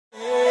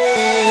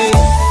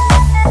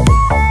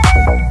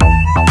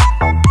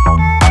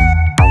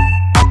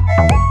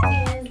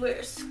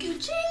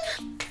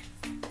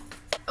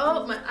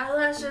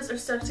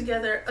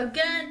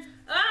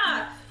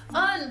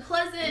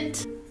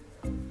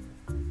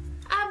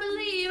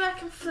I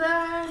can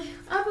fly.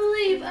 I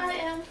believe I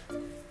am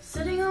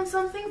sitting on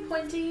something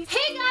pointy.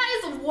 Hey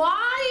guys,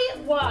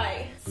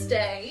 why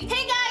stay? Hey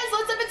guys,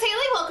 what's up? It's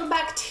Haley. Welcome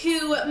back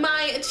to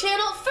my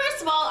channel.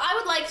 First of all, I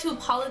would like to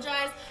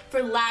apologize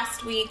for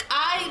last week.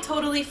 I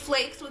totally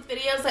flaked with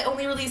videos. I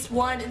only released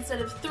 1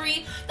 instead of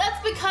 3.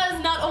 That's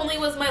because not only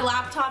was my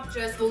laptop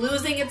just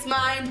losing its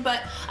mind,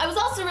 but I was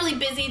also really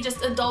busy just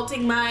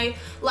adulting my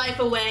life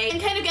away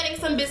and kind of getting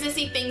some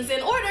businessy things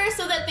in order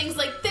so that things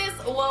like this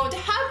won't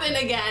happen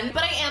again.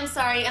 But I am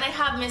sorry and I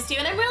have missed you,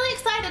 and I'm really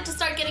excited to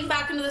start getting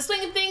back into the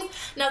swing of things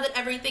now that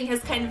everything has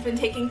kind of been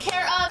taken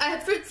care of. I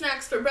had fruit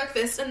snacks for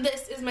breakfast, and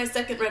this is my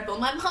second Red Bull.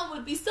 My mom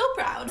would be so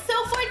proud. So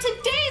for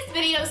today's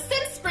video,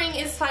 since spring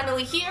is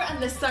finally here and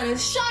the sun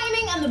is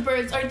shining and the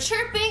birds are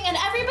chirping and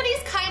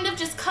everybody's kind of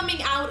just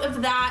coming out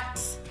of that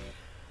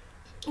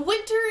wintry,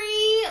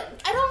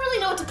 I don't really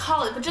know what to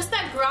call it, but just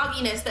that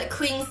grogginess that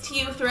clings to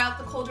you throughout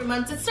the colder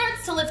months, it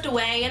starts to lift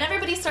away and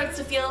everybody starts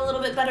to feel a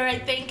little bit better, I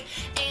think,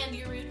 and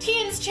your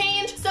routines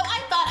change. So I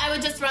thought I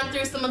would just run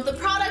through some of the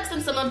products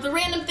and some of the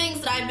random things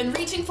that I've been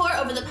reaching for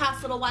over the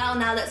past little while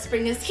now that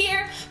spring is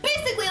here.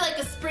 Basically like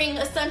a spring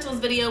essentials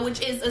video, which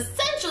is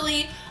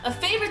essentially a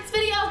favorites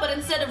video, but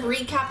instead of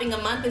recapping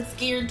a month, it's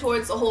geared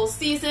towards a whole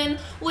season,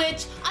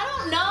 which I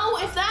don't know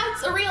if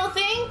that's a real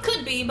thing.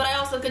 Could be, but I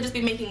also could just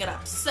be making it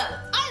up. So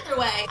either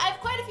way, I have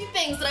quite a few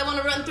things that I want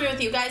to run through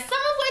with you guys, some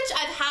of which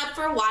I've had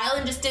for a while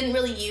and just didn't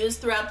really use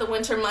throughout the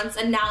winter months,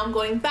 and now I'm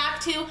going back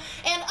to,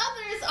 and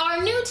others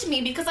are new to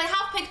me because I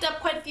have picked up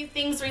quite a few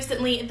things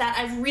recently that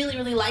I've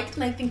really liked,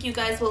 and I think you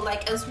guys will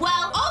like as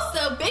well.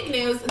 Also, big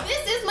news,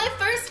 this is my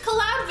first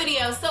collab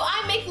video, so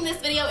I'm making this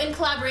video in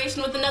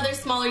collaboration with another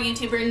smaller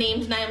YouTuber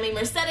named Naomi.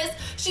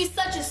 She's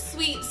such a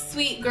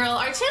sweet girl.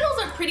 Our channels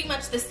are pretty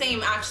much the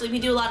same, actually. We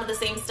do a lot of the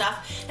same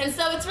stuff, and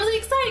so it's really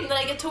exciting that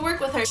I get to work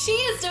with her. She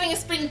is doing a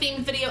spring themed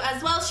video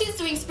as well. She's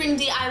doing spring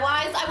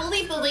DIYs. I will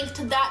leave the link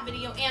to that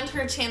video and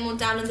her channel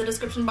down in the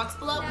description box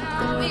below.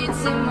 Now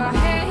it's in my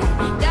head,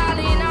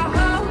 darling, I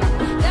hope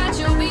that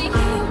you'll be here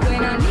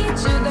when I need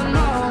you the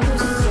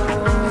most. So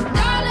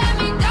don't let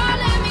me down.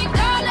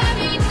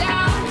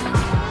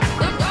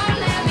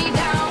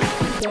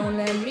 Don't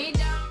let me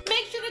down.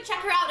 Make sure to check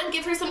her out and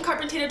give her some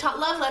Carpenter tot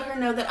love. Let her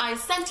know that I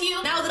sent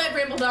you. Now that I've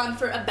rambled on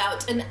for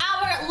about an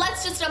hour,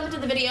 let's just jump into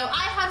the video.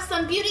 I have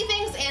some beauty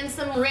things and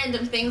some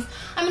random things.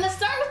 I'm gonna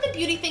start with the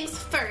beauty things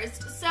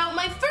first. So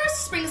my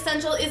first spring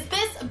essential is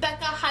this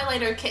Becca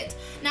highlighter kit.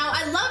 Now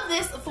I love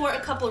this for a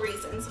couple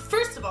reasons.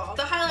 First of all,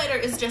 the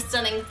highlighter is just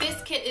stunning.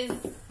 This kit is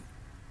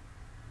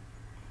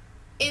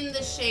in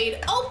the shade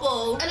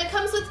Opal, and it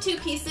comes with 2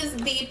 pieces,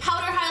 the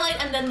powder highlight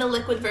and then the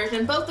liquid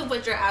version, both of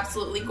which are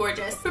absolutely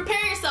gorgeous.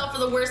 Prepare yourself for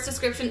the worst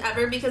description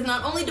ever, because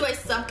not only do I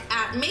suck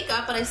at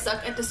makeup, but I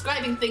suck at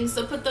describing things,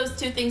 so put those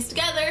 2 things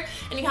together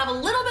and you have a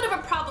little bit of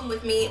a problem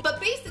with me. But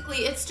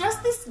basically it's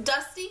just this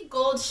dusty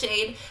gold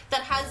shade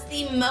that has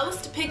the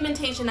most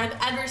pigmentation I've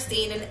ever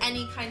seen in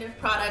any kind of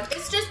product.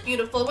 It's just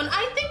beautiful. When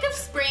I think of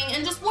spring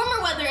and just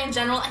warmer weather in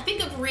general, I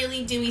think of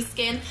really dewy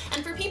skin,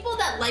 and for people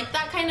that like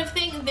that kind of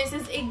thing, this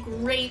is a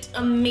great,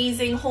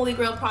 amazing holy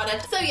grail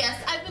product. So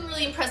yes, I've been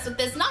really impressed with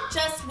this, not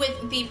just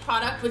with the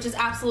product, which is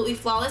absolutely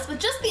flawless, but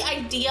just the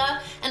idea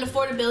and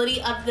affordability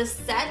of this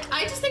set.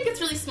 I just think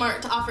it's really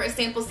smart to offer a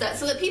sample set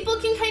so that people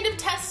can kind of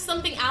test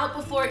something out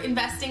before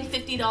investing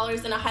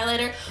 $50 in a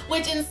highlighter,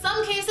 which in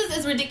some cases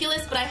is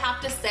ridiculous, but I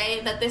have to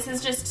say that this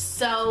is just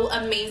so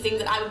amazing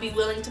that I would be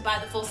willing to buy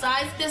the full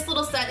size. This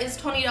little set is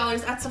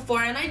 $20 at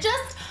Sephora, and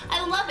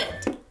I love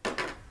it.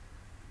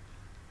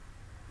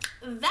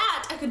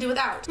 That I could do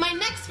without. My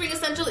next spring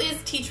essential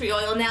is tea tree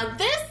oil. Now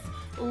this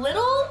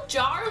little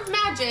jar of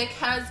magic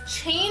has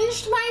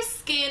changed my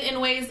skin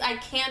in ways I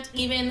can't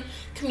even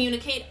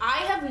communicate. I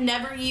have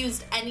never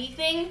used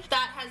anything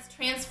that has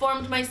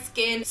transformed my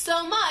skin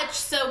so much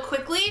so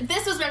quickly.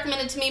 This was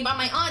recommended to me by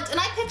my aunt, and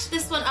I picked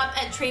this one up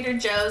at Trader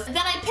Joe's. Then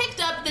I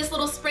picked up this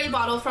little spray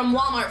bottle from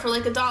Walmart for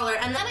like $1,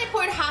 and then I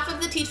poured half of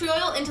the tea tree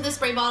oil into the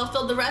spray bottle,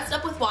 filled the rest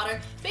up with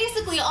water.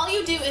 Basically all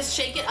you do is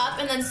shake it up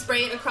and then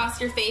spray it across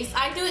your face.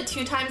 I do it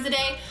 2 times a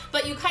day,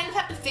 but you kind of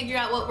have to figure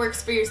out what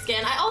works for your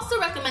skin. I also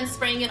recommend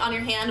spraying it on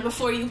your hand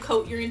before you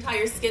coat your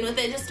entire skin with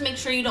it, just to make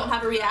sure you don't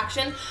have a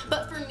reaction.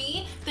 But for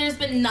me, there's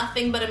been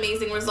nothing but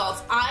amazing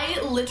results. I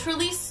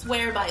literally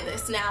swear by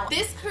this now.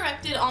 This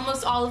corrected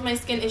almost all of my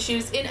skin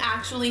issues in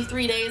actually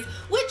 3 days,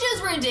 which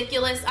is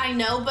ridiculous, I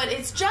know, but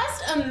it's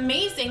just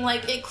amazing.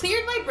 Like, it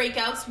cleared my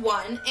breakouts,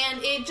 1,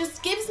 and it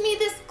just gives me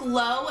this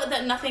glow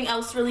that nothing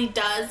else really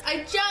does.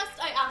 I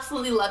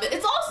absolutely love it.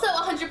 It's also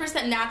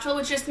 100% natural,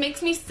 which just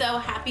makes me so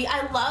happy.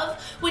 I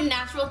love when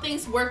natural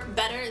things work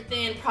better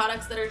than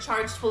products that are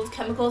charged full of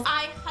chemicals.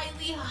 I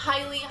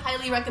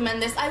highly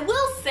recommend this. I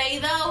will say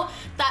though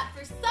that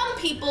for some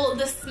people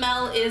the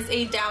smell is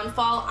a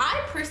downfall.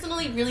 I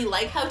personally really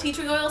like how tea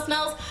tree oil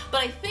smells,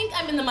 but I think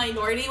I'm in the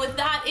minority with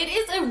that. It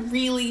is a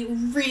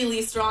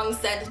really strong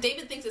scent.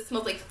 David thinks it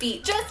smells like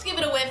feet. Just give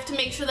it a whiff to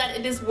make sure that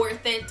it is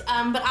worth it.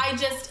 But I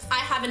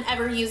haven't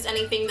ever used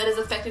anything that has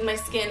affected my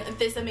skin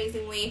this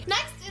amazingly.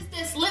 Next is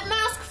this lip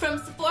mask from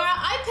Sephora.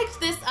 I picked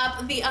this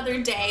up the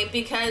other day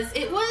because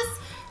it was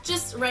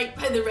just right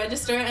by the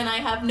register and I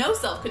have no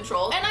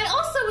self-control. And I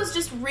also was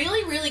just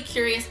really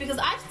curious because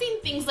I've seen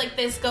things like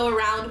this go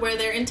around where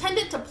they're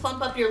intended to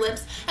plump up your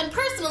lips, and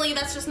personally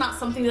that's just not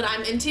something that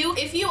I'm into.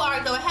 If you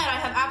are, go ahead, I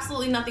have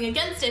absolutely nothing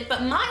against it,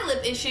 but my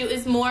lip issue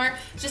is more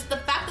just the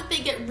fact that they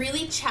get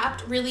really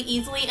chapped really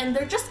easily and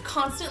they're just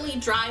constantly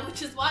dry,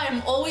 which is why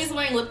I'm always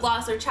wearing lip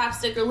gloss or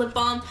chapstick or lip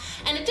balm,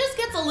 and it just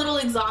gets a little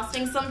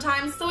exhausting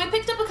sometimes. So I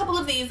picked up a couple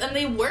of these and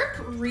they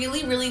work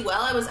really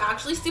well. I was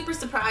actually super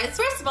surprised.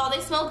 First of all, they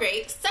smell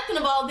great. Second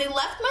of all, they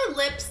left my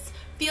lips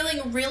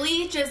feeling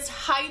really just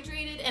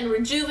hydrated and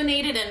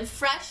rejuvenated and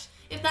fresh,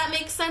 if that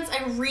makes sense.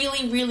 I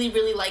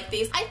really like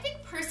these. I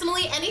think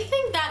personally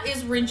anything that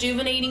is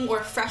rejuvenating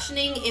or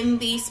freshening in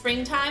the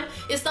springtime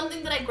is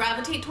something that I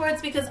gravitate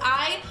towards because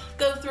I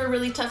go through a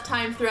really tough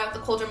time throughout the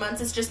colder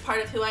months. It's just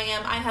part of who I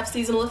am. I have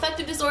seasonal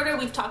affective disorder.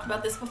 We've talked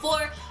about this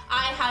before.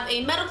 I have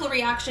a medical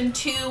reaction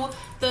to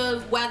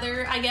the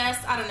weather, I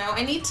guess. I don't know.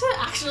 I need to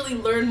actually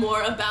learn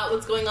more about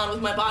what's going on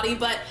with my body,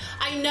 but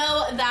I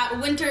know that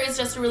winter is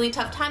just a really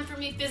tough time for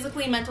me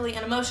physically, mentally,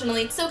 and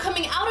emotionally. So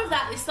coming out of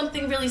that is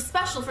something really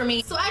special for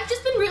me. So I've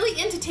just been really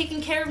into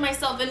taking care of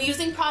myself and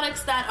using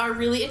products that are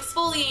really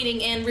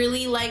exfoliating and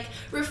really like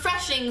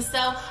refreshing. So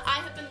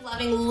I have been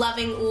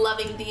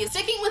loving these.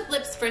 Sticking with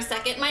lips for a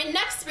second, my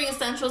next spring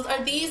essentials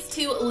are these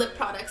two lip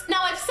products.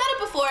 Now I've said it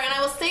before and I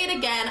will say it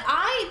again,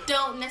 I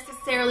don't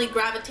necessarily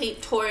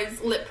gravitate towards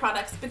lip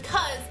products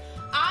because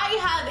I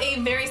have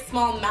a very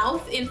small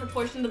mouth in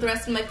proportion to the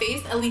rest of my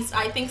face, at least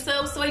I think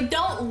so, so I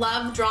don't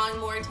love drawing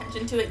more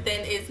attention to it than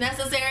is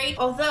necessary,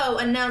 although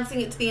announcing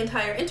it to the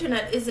entire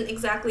internet isn't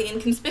exactly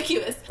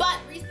inconspicuous. But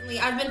recently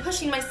I've been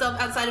pushing myself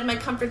outside of my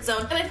comfort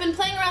zone and I've been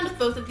playing around with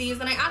both of these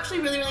and I actually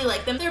really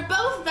like them. They're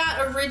both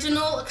that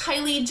original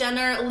Kylie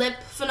Jenner lip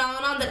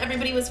phenomenon that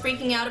everybody was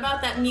freaking out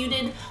about, that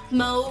muted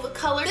mauve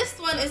color. This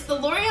one is the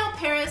L'Oreal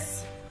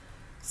Paris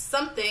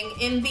something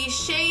in the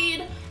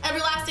shade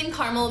Everlasting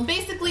Caramel.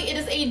 Basically it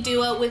is a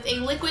duo with a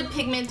liquid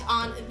pigment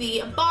on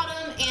the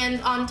bottom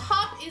and on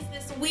top is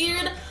this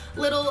weird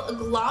little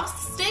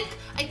gloss stick.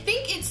 I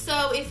think it's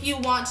so if you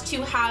want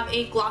to have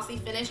a glossy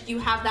finish you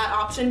have that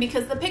option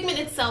because the pigment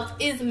itself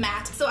is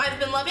matte. So I've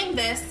been loving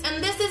this,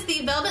 and this is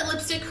the Velvet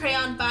Lipstick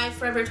Crayon by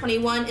Forever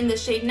 21 in the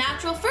shade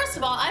Natural. First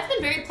of all, I've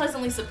been very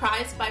pleasantly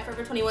surprised by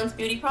Forever 21's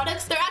beauty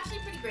products. They're actually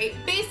pretty great.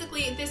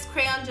 Basically this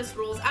crayon just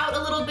rolls out a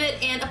little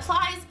bit and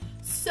applies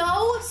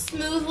so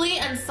smoothly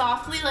and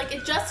softly, like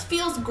it just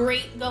feels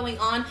great going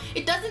on.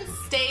 It doesn't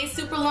stay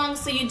super long,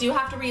 so you do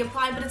have to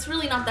reapply, but it's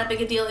really not that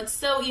big a deal. It's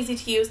so easy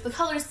to use. The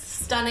color's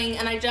stunning,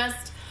 and I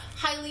just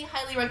highly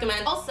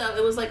recommend. Also,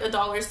 it was like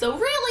 $1, so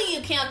really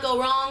you can't go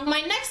wrong.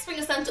 My next spring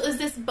essential is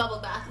this bubble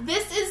bath.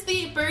 This is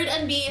the Bird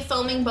 & Bee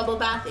foaming bubble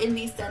bath in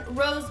the scent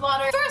Rose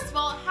Water. First of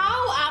all,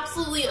 how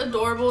absolutely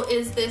adorable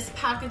is this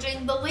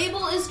packaging? The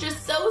label is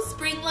just so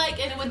spring-like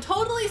and it would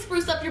totally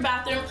spruce up your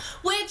bathroom,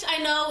 which I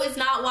know is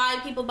not why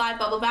people buy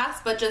bubble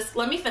baths, but just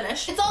let me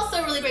finish. It's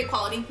also really great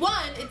quality.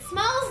 One, it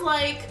smells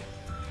like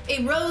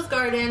a rose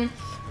garden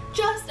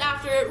just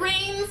after it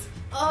rains.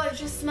 Oh, it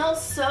just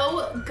smells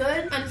so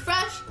good and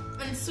fresh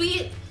and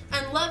sweet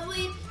and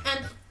lovely,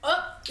 and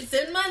oh, it's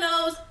in my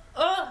nose.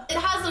 Oh. It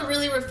has a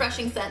really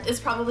refreshing scent is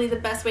probably the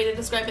best way to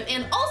describe it,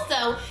 and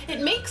also it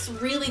makes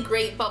really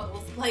great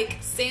bubbles, like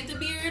Santa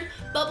beard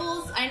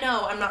bubbles. I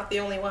know I'm not the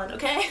only one,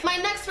 okay? My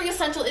next spring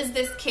essential is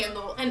this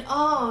candle, and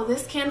oh,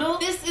 this candle.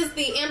 This is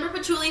the Amber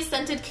Patchouli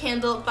Scented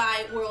Candle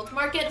by World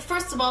Market.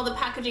 First of all, the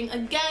packaging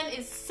again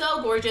is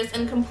so gorgeous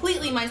and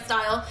completely my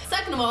style.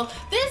 Second of all,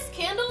 this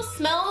candle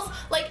smells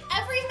like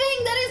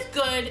everything that is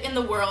good in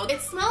the world.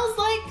 It smells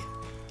like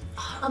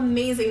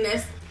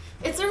amazingness.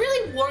 It's a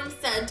really warm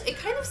scent. It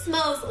kind of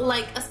smells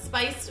like a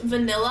spiced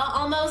vanilla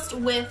almost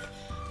with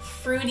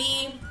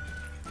fruity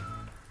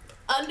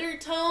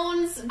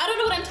undertones. I don't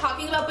know what I'm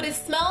talking about, but it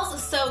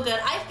smells so good.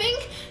 I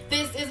think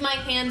this is my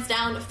hands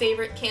down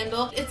favorite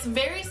candle. It's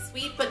very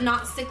sweet but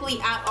not sickly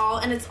at all,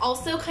 and it's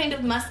also kind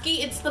of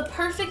musky. It's the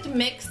perfect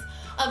mix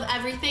of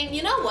everything.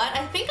 You know what?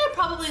 I think I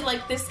probably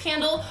like this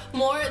candle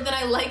more than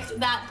I liked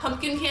that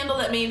pumpkin candle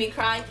that made me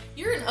cry.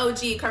 You're an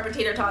OG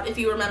Carpenter Tot if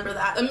you remember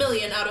that.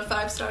 1,000,000 out of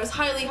 5 stars.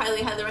 Highly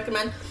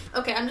recommend.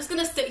 Okay, I'm just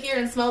gonna sit here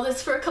and smell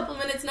this for a couple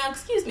minutes now.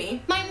 Excuse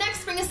me. My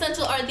next spring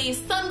essential are these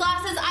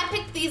sunglasses. I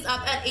picked these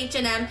up at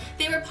H&M.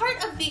 They were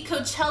part of the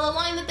Coachella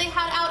line that they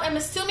had out. I'm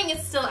assuming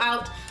it's still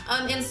out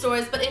in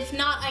stores, but if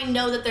not, I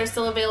know that they're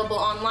still available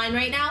online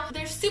right now.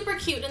 They're super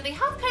cute and they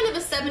have kind of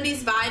a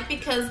 70s vibe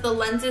because the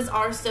lenses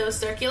are so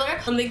circular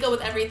and they go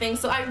with everything,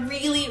 so I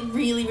really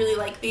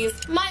like these.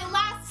 My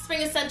last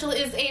spring essential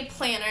is a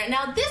planner.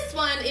 Now this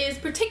one is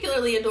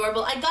particularly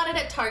adorable. I got it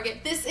at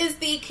Target. This is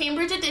the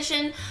Cambridge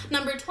Edition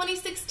number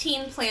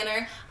 2016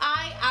 planner.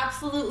 I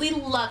absolutely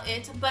love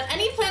it, but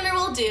any planner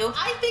will do.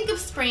 I think of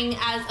spring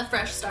as a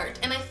fresh start,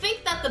 and I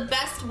think that the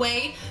best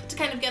way to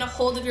kind of get a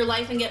hold of your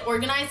life and get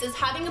organized is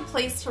having a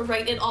place to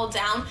write it all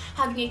down.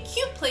 Having a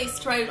cute place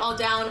to write it all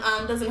down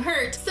doesn't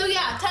hurt. So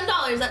yeah,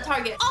 $10 at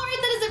Target.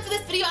 Alright, that is it for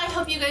this video. I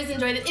hope you you guys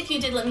enjoyed it. If you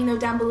did, let me know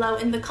down below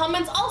in the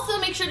comments. Also,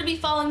 make sure to be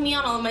following me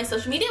on all of my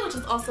social media, which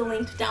is also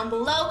linked down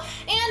below.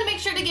 And make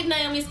sure to give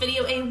Naomi's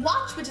video a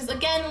watch, which is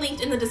again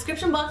linked in the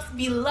description box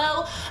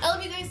below. I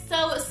love you guys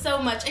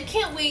so much. I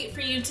can't wait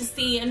for you to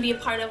see and be a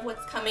part of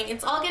what's coming.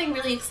 It's all getting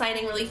really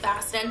exciting really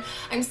fast, and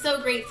I'm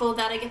so grateful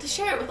that I get to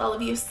share it with all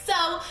of you.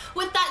 So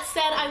with that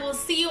said, I will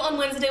see you on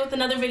Wednesday with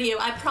another video.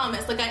 I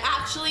promise. Like, I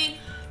actually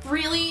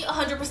really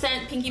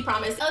 100% pinky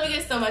promise. I love you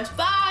guys so much.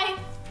 Bye!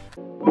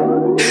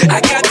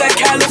 I got that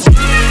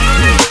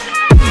California.